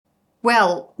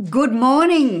Well, good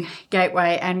morning,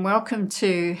 Gateway, and welcome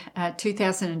to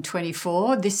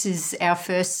 2024. This is our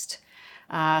first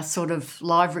sort of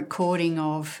live recording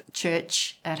of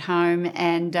church at home,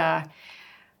 and I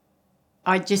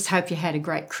just hope you had a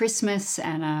great Christmas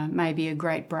and maybe a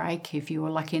great break if you were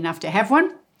lucky enough to have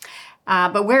one.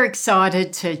 But we're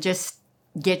excited to just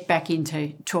get back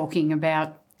into talking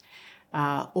about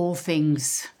all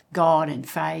things God and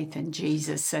faith and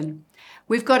Jesus. And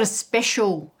we've got a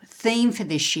special theme for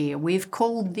this year. We've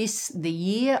called this the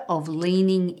year of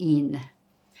leaning in.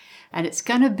 And it's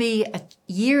going to be a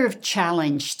year of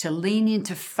challenge to lean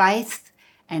into faith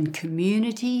and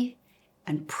community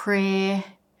and prayer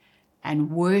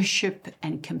and worship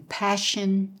and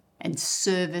compassion and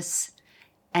service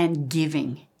and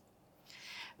giving.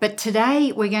 But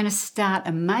today we're going to start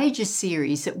a major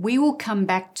series that we will come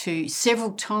back to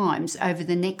several times over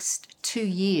the next 2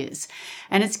 years.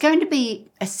 And it's going to be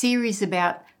a series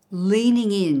about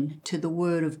leaning in to the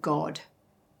Word of God,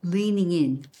 leaning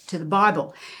in to the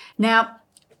Bible. Now,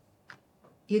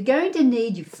 you're going to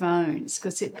need your phones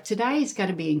because today is going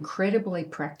to be incredibly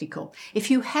practical.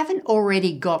 If you haven't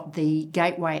already got the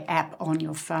Gateway app on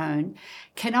your phone,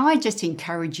 can I just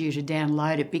encourage you to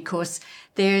download it, because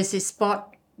there's this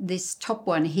spot, this top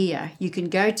one here, you can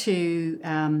go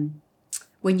to,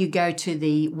 when you go to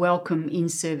the welcome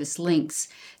in-service links,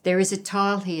 there is a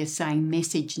tile here saying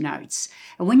message notes.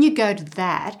 And when you go to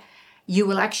that, you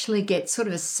will actually get sort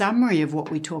of a summary of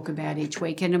what we talk about each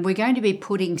week. And we're going to be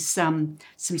putting some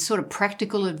sort of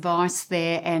practical advice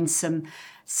there and some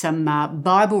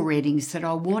Bible readings that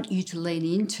I want you to lean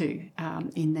into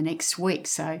in the next week.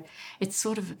 So it's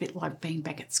sort of a bit like being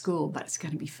back at school, but it's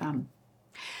going to be fun.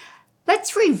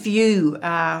 Let's review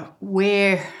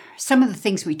where some of the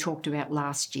things we talked about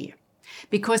last year,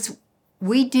 because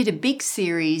we did a big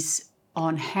series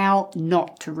on how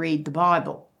not to read the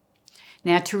Bible.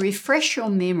 Now, to refresh your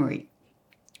memory,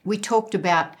 we talked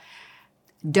about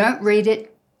don't read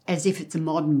it as if it's a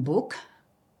modern book.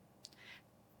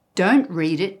 Don't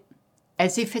read it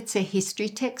as if it's a history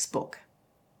textbook.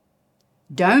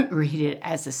 Don't read it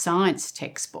as a science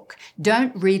textbook.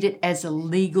 Don't read it as a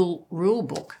legal rule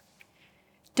book.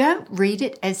 Don't read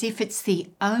it as if it's the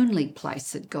only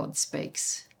place that God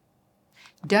speaks.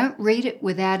 Don't read it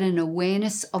without an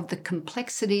awareness of the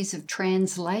complexities of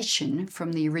translation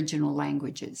from the original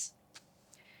languages.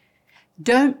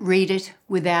 Don't read it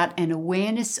without an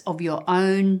awareness of your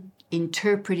own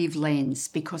interpretive lens,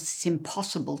 because it's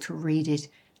impossible to read it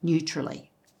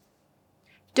neutrally.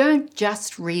 Don't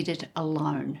just read it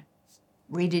alone.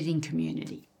 Read it in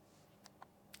community.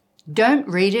 Don't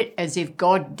read it as if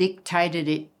God dictated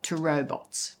it to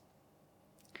robots.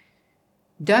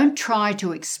 Don't try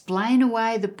to explain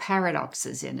away the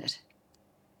paradoxes in it.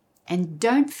 And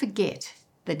don't forget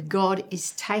that God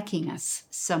is taking us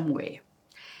somewhere.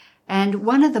 And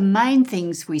one of the main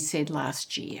things we said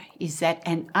last year is that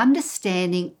an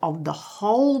understanding of the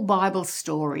whole Bible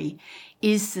story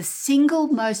is the single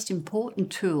most important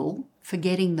tool for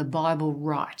getting the Bible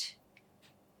right.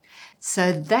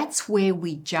 So that's where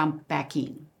we jump back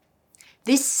in.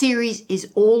 This series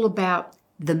is all about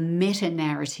the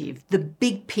meta-narrative, the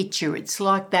big picture. It's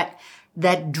like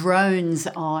that drone's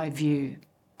eye view.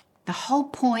 The whole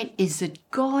point is that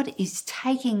God is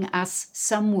taking us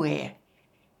somewhere.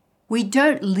 We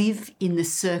don't live in the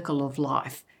circle of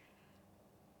life.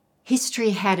 History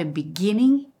had a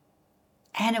beginning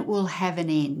and it will have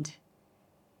an end.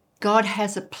 God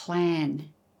has a plan.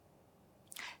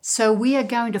 So we are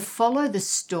going to follow the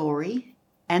story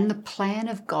and the plan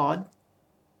of God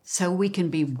so we can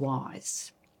be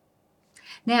wise.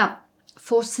 Now,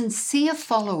 for sincere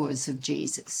followers of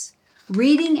Jesus,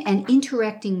 reading and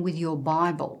interacting with your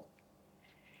Bible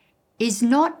is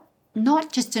not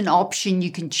just an option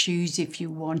you can choose if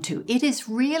you want to. It is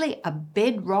really a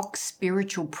bedrock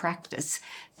spiritual practice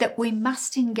that we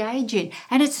must engage in.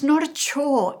 And it's not a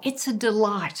chore, it's a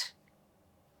delight.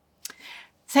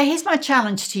 So here's my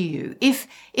challenge to you. If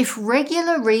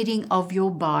regular reading of your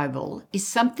Bible is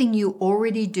something you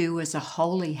already do as a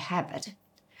holy habit,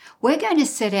 we're going to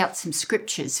set out some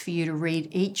scriptures for you to read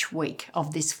each week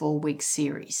of this 4-week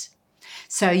series.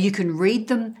 So you can read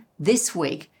them this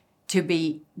week to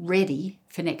be ready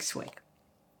for next week.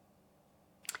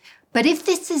 But if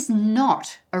this is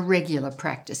not a regular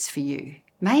practice for you,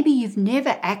 maybe you've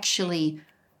never actually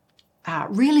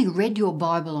really read your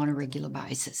Bible on a regular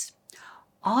basis,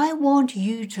 I want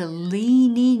you to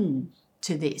lean in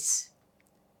to this,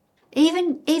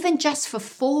 even just for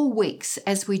 4 weeks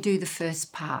as we do the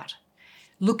first part,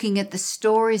 looking at the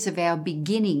stories of our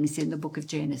beginnings in the book of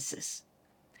Genesis.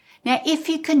 Now, if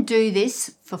you can do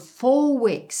this for 4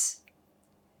 weeks,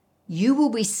 you will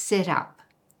be set up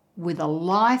with a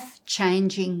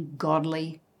life-changing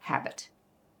godly habit.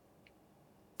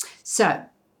 So,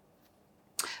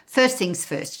 first things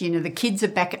first, the kids are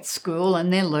back at school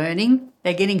and they're learning,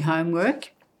 they're getting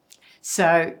homework.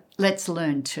 So let's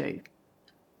learn too.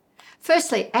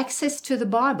 Firstly, access to the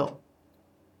Bible.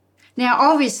 Now,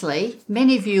 obviously,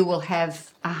 many of you will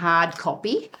have a hard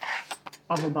copy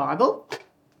of a Bible.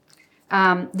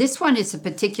 This one is a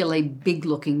particularly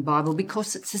big-looking Bible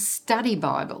because it's a study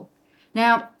Bible.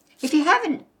 Now, if you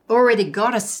haven't already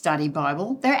got a study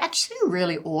Bible, they're actually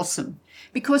really awesome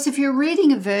because if you're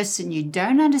reading a verse and you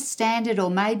don't understand it, or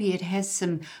maybe it has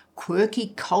some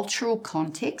quirky cultural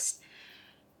context,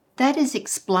 that is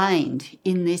explained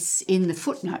in the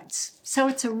footnotes. So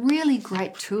it's a really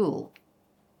great tool.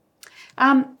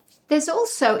 There's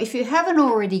also, if you haven't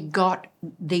already got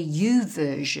the U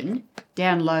version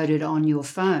downloaded on your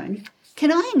phone,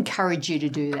 can I encourage you to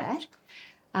do that?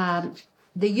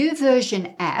 The U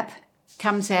version app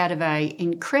comes out of an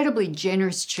incredibly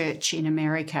generous church in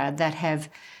America that have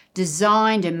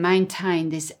designed and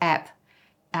maintained this app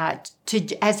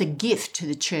as a gift to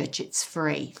the church. It's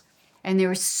free. And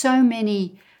there are so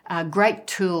many great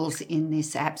tools in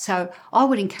this app. So I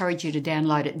would encourage you to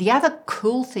download it. The other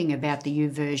cool thing about the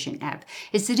YouVersion app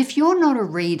is that if you're not a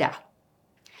reader,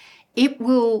 it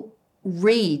will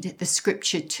read the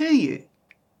scripture to you.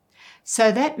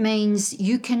 So that means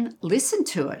you can listen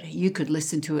to it. You could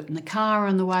listen to it in the car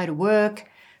on the way to work,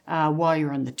 while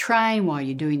you're on the train, while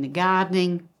you're doing the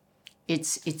gardening.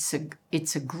 It's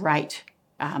a great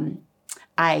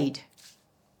aid.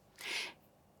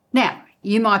 Now,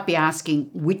 you might be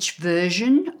asking, which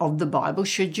version of the Bible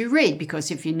should you read? Because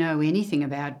if you know anything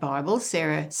about Bibles,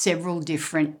 there are several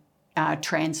different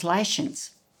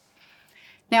translations.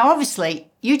 Now,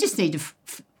 obviously, you just need to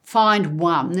find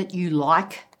one that you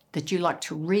like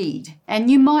to read, and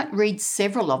you might read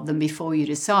several of them before you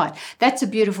decide. That's a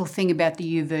beautiful thing about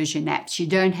the YouVersion apps. You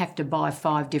don't have to buy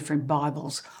 5 different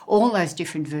Bibles. All those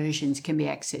different versions can be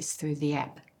accessed through the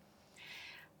app.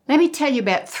 Let me tell you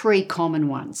about 3 common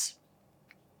ones.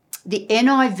 The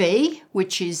NIV,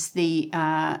 which is the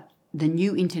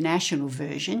New International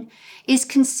Version, is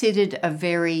considered a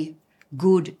very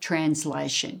good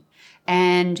translation,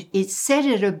 and it's set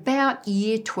at about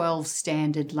Year 12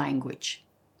 standard language.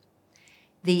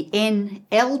 The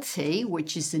NLT,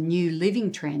 which is the New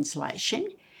Living Translation,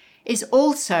 is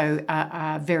also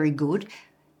very good,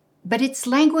 but its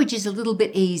language is a little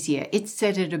bit easier. It's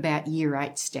set at about Year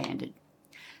 8 standard.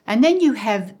 And then you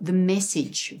have the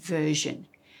Message version.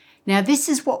 Now, this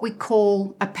is what we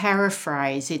call a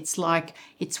paraphrase. It's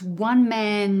one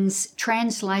man's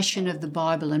translation of the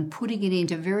Bible and putting it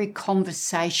into very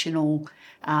conversational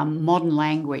modern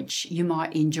language. You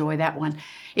might enjoy that one.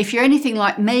 If you're anything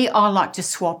like me, I like to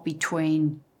swap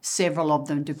between several of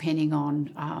them depending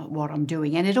on what I'm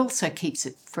doing, and it also keeps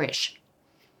it fresh.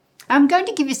 I'm going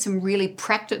to give you some really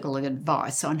practical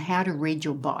advice on how to read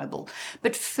your Bible.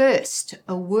 But first,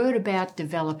 a word about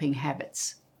developing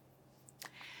habits.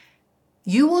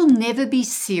 You will never be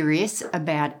serious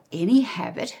about any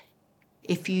habit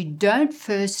if you don't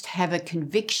first have a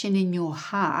conviction in your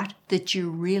heart that you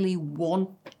really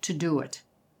want to do it.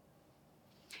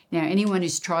 Now, anyone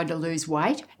who's tried to lose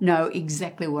weight know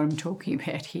exactly what I'm talking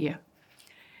about here.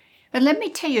 But let me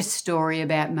tell you a story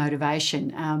about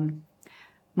motivation.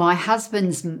 My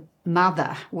husband's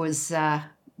mother was,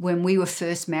 when we were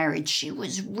first married, she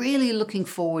was really looking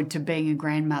forward to being a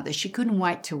grandmother. She couldn't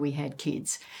wait till we had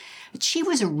kids. But she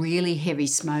was a really heavy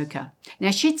smoker.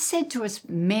 Now, she'd said to us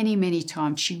many, many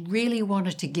times she really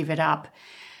wanted to give it up.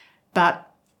 But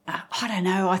I don't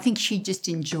know, I think she just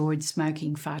enjoyed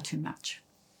smoking far too much.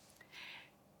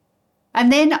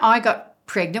 And then I got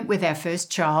pregnant with our first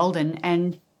child,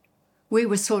 and we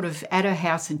were sort of at her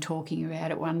house and talking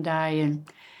about it one day,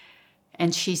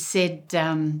 and she said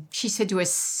to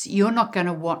us, "You're not going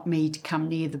to want me to come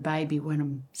near the baby when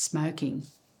I'm smoking,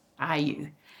 are you?"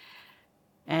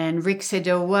 And Rick said,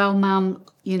 "Oh, well, Mum,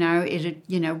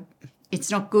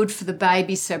 it's not good for the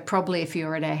baby, so probably if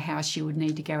you're at our house, you would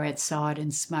need to go outside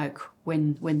and smoke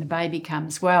when the baby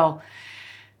comes." Well,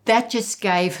 that just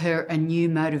gave her a new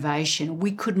motivation.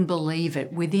 We couldn't believe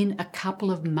it. Within a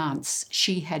couple of months,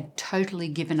 she had totally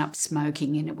given up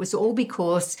smoking, and it was all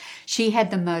because she had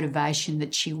the motivation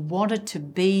that she wanted to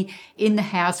be in the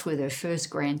house with her first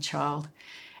grandchild,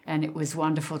 and it was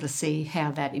wonderful to see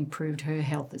how that improved her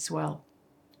health as well.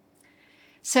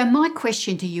 So my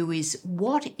question to you is,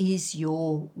 what is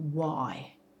your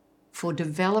why for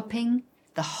developing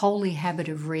the holy habit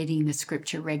of reading the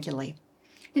scripture regularly?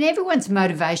 And everyone's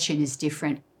motivation is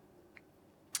different.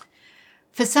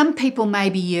 For some people,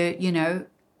 maybe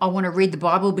I want to read the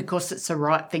Bible because it's the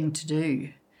right thing to do.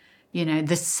 You know,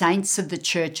 the saints of the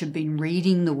church have been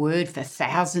reading the word for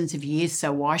thousands of years,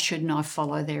 so why shouldn't I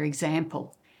follow their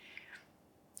example?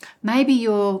 Maybe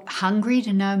you're hungry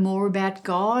to know more about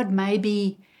God.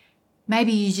 Maybe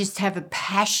you just have a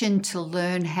passion to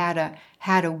learn how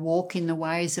to walk in the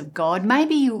ways of God.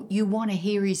 Maybe you want to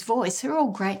hear his voice. They're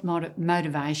all great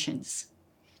motivations.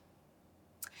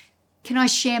 Can I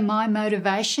share my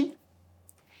motivation?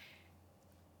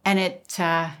 And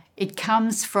it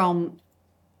comes from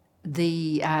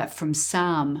from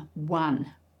Psalm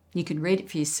 1. You can read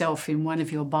it for yourself in one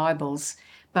of your Bibles,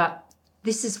 but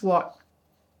this is what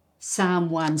Psalm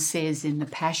 1 says in the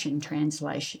Passion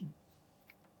Translation.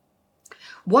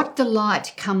 What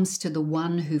delight comes to the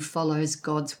one who follows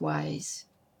God's ways?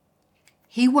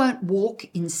 He won't walk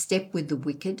in step with the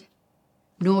wicked,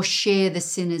 nor share the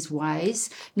sinner's ways,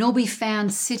 nor be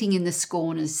found sitting in the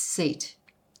scorner's seat.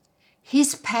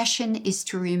 His passion is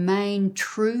to remain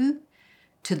true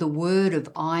to the word of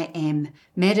I am,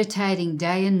 meditating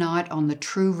day and night on the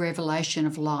true revelation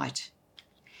of light.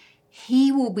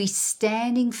 He will be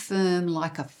standing firm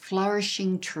like a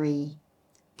flourishing tree,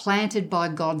 planted by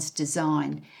God's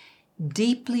design,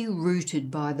 deeply rooted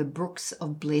by the brooks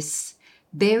of bliss,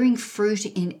 bearing fruit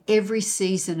in every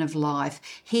season of life.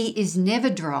 He is never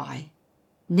dry,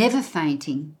 never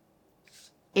fainting,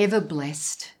 ever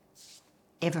blessed,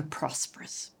 ever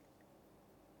prosperous.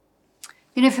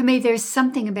 You know, for me, there's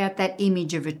something about that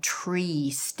image of a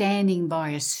tree standing by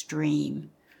a stream,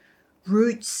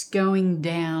 roots going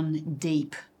down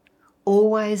deep,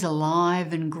 always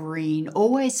alive and green,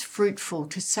 always fruitful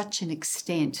to such an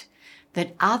extent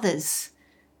that others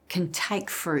can take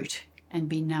fruit and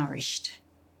be nourished.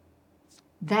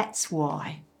 That's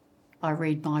why I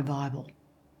read my Bible.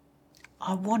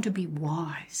 I want to be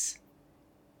wise.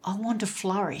 I want to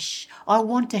flourish. I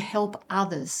want to help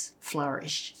others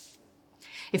flourish.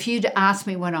 If you'd asked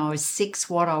me when I was 6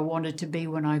 what I wanted to be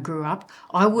when I grew up,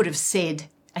 I would have said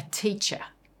a teacher.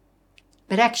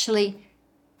 But actually,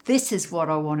 this is what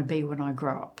I want to be when I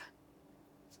grow up.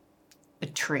 A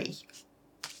tree.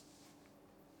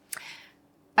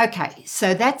 Okay,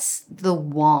 so that's the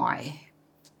why.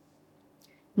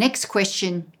 Next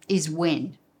question is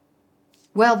when.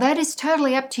 Well, that is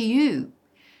totally up to you.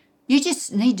 You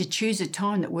just need to choose a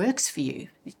time that works for you.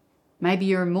 Maybe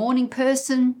you're a morning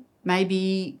person.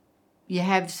 Maybe you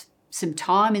have some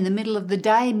time in the middle of the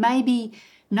day. Maybe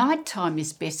nighttime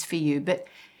is best for you. But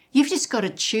you've just got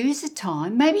to choose a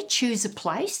time. Maybe choose a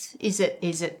place. Is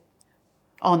it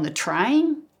on the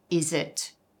train? Is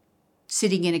it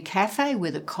sitting in a cafe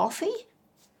with a coffee?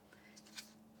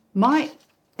 My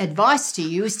advice to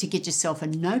you is to get yourself a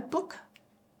notebook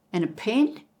and a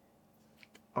pen,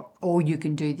 or you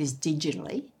can do this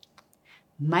digitally.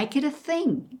 Make it a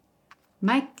thing.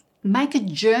 Make a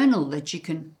journal that you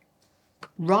can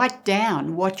write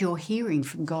down what you're hearing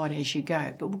from God as you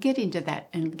go. But we'll get into that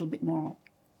in a little bit more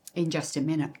in just a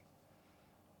minute.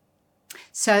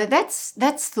 So that's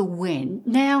the when.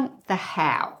 Now the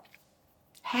how.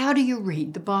 How do you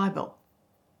read the Bible?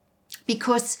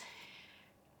 Because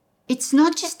it's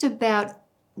not just about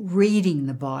reading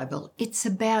the Bible. It's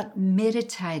about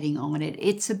meditating on it.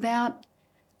 It's about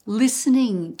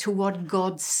listening to what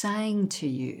God's saying to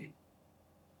you.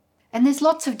 And there's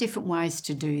lots of different ways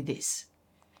to do this.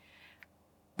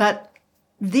 But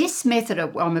this method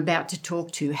I'm about to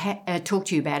talk to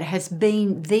you about has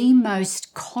been the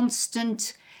most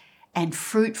constant and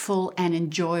fruitful and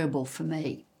enjoyable for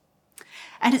me.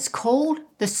 And it's called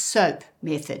the SOAP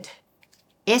method.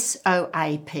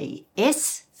 SOAP.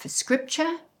 S for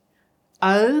scripture,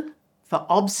 O for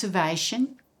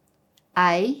observation,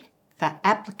 A for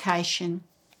application,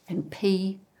 and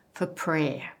P for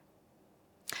prayer.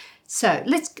 So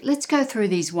let's go through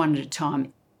these one at a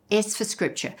time. S for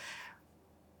scripture.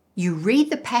 You read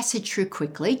the passage through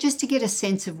quickly just to get a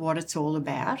sense of what it's all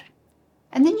about.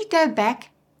 And then you go back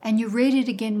and you read it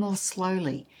again more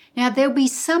slowly. Now, there'll be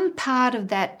some part of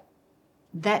that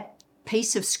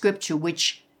piece of scripture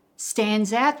which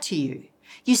stands out to you.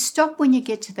 You stop when you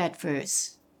get to that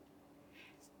verse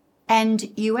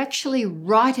and you actually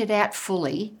write it out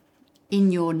fully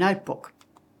in your notebook.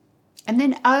 And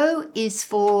then O is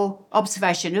for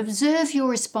observation. Observe your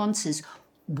responses.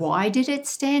 Why did it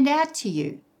stand out to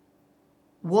you?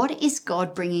 What is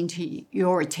God bringing to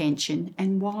your attention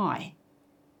and why?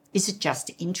 Is it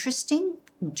just interesting,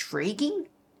 intriguing?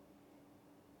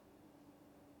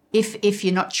 If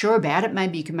you're not sure about it,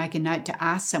 maybe you can make a note to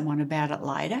ask someone about it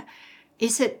later.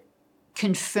 Is it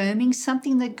confirming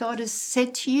something that God has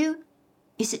said to you?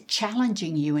 Is it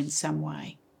challenging you in some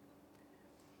way?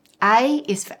 A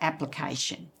is for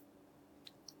application.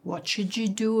 What should you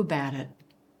do about it?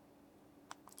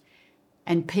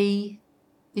 And P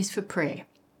is for prayer.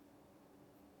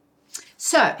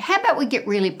 So how about we get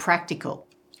really practical?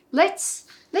 Let's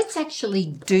actually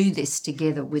do this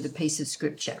together with a piece of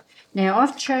scripture. Now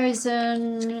I've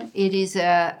chosen, it is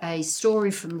a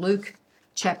story from Luke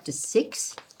chapter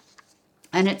 6,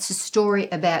 and it's a story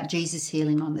about Jesus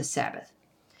healing on the Sabbath.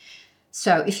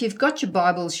 So if you've got your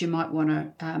Bibles, you might want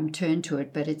to turn to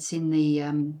it, but it's in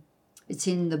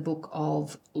the book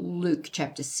of Luke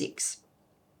chapter 6.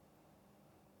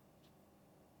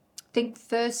 I think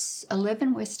verse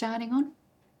 11 we're starting on.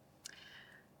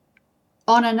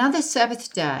 On another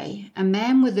Sabbath day, a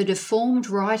man with a deformed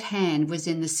right hand was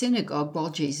in the synagogue while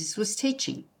Jesus was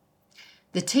teaching.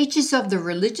 The teachers of the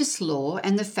religious law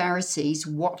and the Pharisees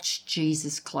watched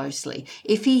Jesus closely.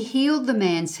 If he healed the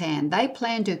man's hand, they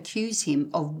planned to accuse him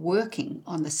of working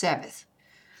on the Sabbath,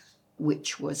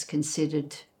 which was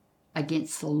considered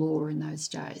against the law in those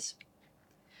days.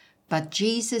 But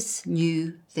Jesus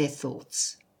knew their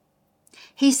thoughts.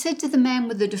 He said to the man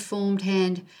with the deformed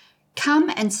hand,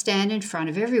 "Come and stand in front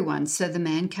of everyone." So the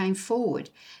man came forward.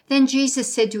 Then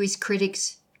Jesus said to his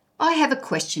critics, "I have a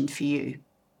question for you.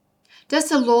 Does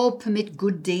the law permit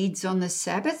good deeds on the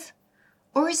Sabbath?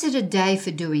 Or is it a day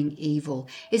for doing evil?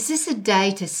 Is this a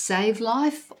day to save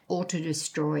life or to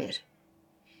destroy it?"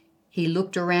 He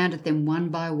looked around at them one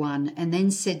by one and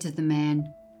then said to the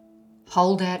man,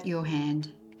 "Hold out your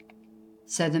hand."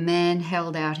 So the man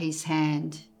held out his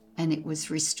hand and it was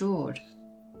restored.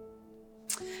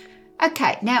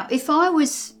 Okay, now if I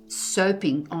was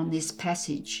soaping on this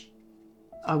passage,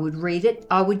 I would read it,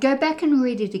 I would go back and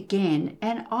read it again,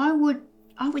 and I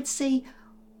would see,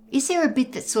 is there a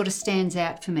bit that sort of stands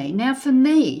out for me? Now for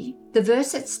me, the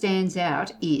verse that stands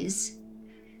out is,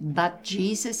 "But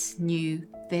Jesus knew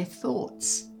their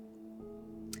thoughts."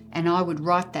 And I would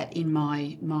write that in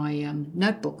my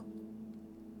notebook.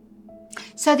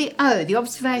 So the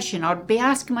observation, I'd be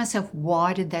asking myself,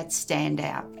 why did that stand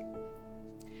out?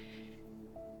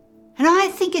 And I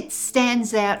think it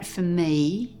stands out for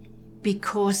me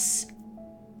because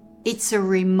it's a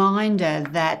reminder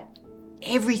that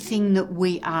everything that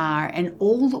we are and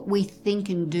all that we think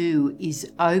and do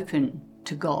is open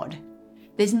to God.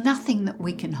 There's nothing that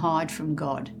we can hide from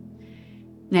God.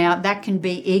 Now, that can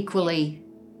be equally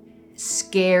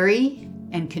scary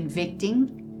and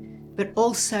convicting, but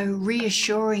also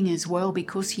reassuring as well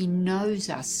because He knows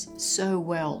us so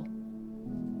well.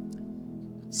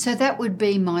 So that would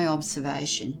be my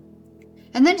observation.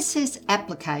 And then it says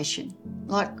application.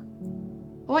 Like,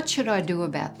 what should I do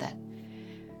about that?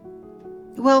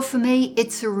 Well, for me,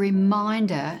 it's a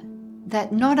reminder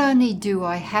that not only do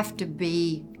I have to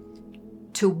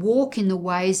walk in the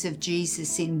ways of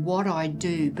Jesus in what I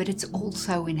do, but it's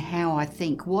also in how I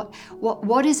think.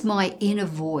 What is my inner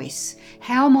voice?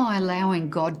 How am I allowing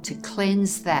God to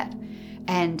cleanse that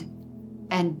and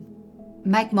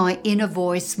make my inner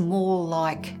voice more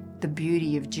like the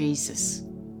beauty of Jesus?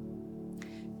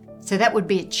 So that would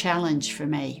be a challenge for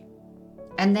me.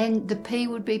 And then the P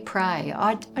would be pray.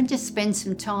 I'd just spend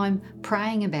some time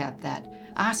praying about that,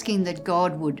 asking that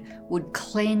God would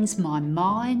cleanse my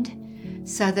mind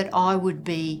so that I would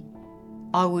be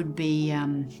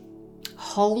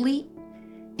holy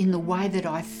in the way that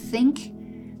I think,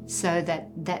 so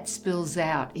that spills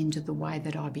out into the way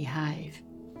that I behave.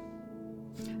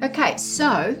 Okay,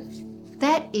 so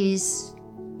that is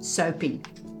soaping.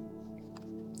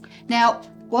 Now,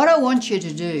 what I want you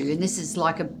to do, and this is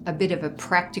like a bit of a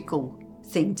practical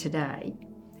thing today,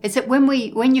 is that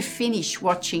when you finish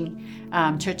watching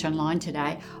Church Online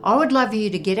today, I would love you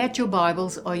to get out your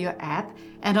Bibles or your app,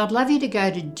 and I'd love you to go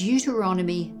to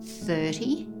Deuteronomy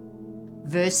 30,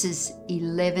 verses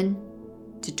 11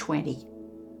 to 20.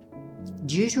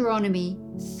 Deuteronomy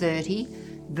 30,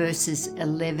 verses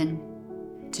 11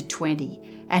 to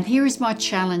 20. And here is my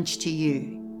challenge to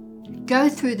you. Go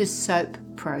through the soap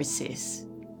process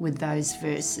with those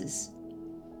verses.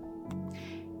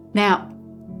 Now,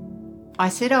 I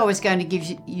said I was going to give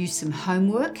you some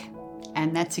homework,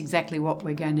 and that's exactly what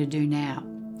we're going to do now.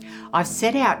 I've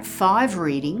set out 5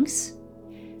 readings,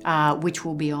 which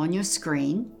will be on your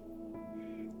screen,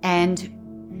 and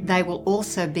they will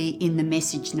also be in the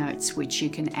message notes, which you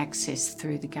can access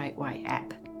through the Gateway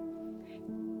app.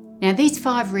 Now, these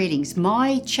 5 readings,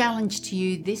 my challenge to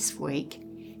you this week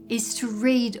is to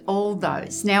read all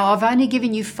those. Now, I've only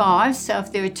given you 5, so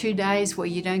if there are 2 days where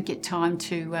you don't get time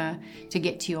to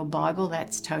get to your Bible,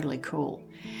 that's totally cool.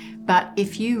 But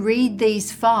if you read these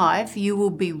 5, you will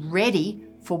be ready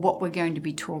for what we're going to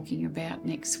be talking about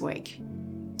next week.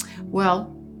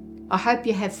 Well, I hope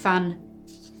you have fun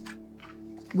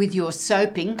with your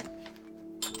soaping,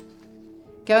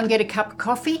 Go and get a cup of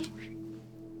coffee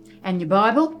and your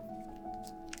Bible.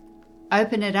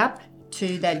 Open it up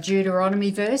to that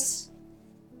Deuteronomy verse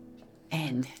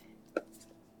and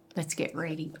let's get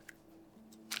reading.